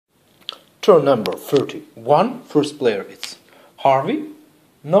Turn number 31. First player it's Harvey.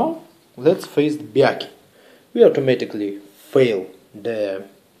 Now let's face the Biaki. We automatically fail the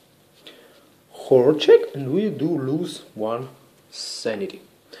horror check and we do lose 1 sanity.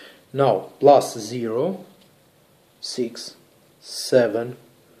 Now plus 0, 6, 7,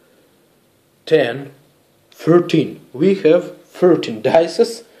 10, 13. We have 13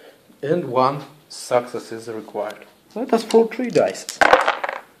 dices and 1 success is required. Let us roll 3 dices.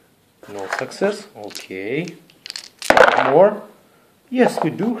 No success. Okay. More. Yes,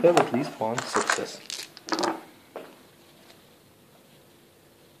 we do have at least 1 success.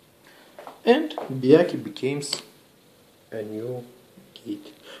 And Biaki becomes a new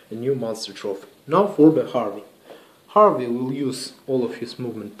gate, a new monster trophy. Now for the Harvey. Harvey will use all of his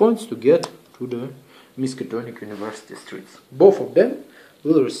movement points to get to the Miskatonic University streets. Both of them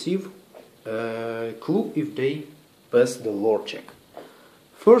will receive a clue if they pass the lore check.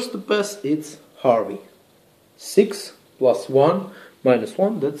 First to pass it's Harvey. 6 plus 1 minus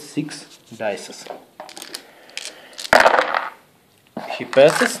 1, that's 6 dices. He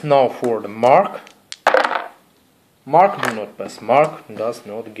passes. Now for the Mark. Mark do not pass. Mark does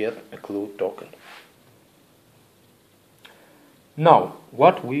not get a clue token. Now,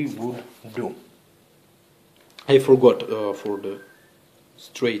 what we would do? I forgot for the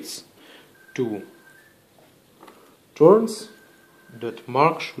straights 2 turns that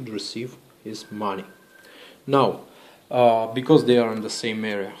Mark should receive his money. Now, because they are in the same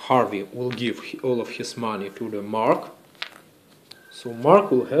area, Harvey will give all of his money to the Mark. So Mark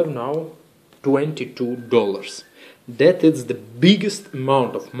will have now $22. That is the biggest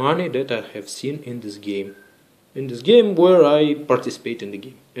amount of money that I have seen in this game. In this game where I participate in the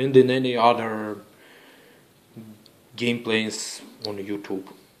game. And in any other gameplays on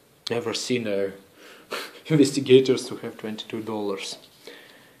YouTube. Never seen investigators to have $22.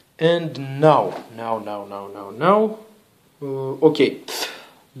 And now, okay,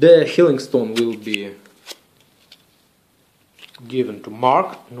 the healing stone will be given to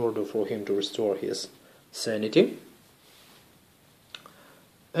Mark in order for him to restore his sanity.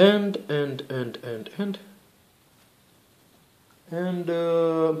 And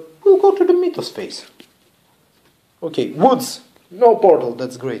we'll go to the Mythos phase. Okay, woods, no portal,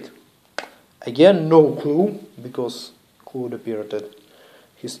 that's great. Again, no clue, because clue would appear at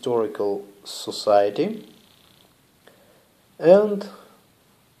Historical Society. And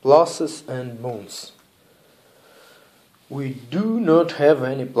pluses and moons. We do not have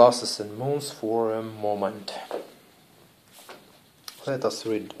any pluses and moons for a moment. Let us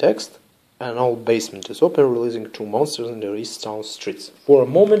read the text. An old basement is open, releasing 2 monsters in the East Town streets. For a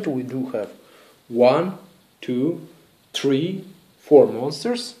moment we do have 1, 2, 3, 4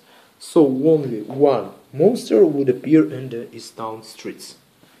 monsters. So only 1 monster would appear in the East Town streets.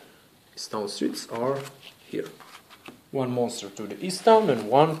 East Town streets are here. 1 monster to the East Town and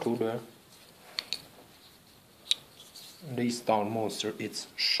 1 to the East Town monster. It's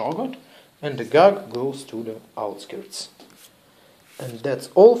Shogot, and the Gag goes to the outskirts. And that's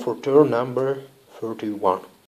all for turn number 31.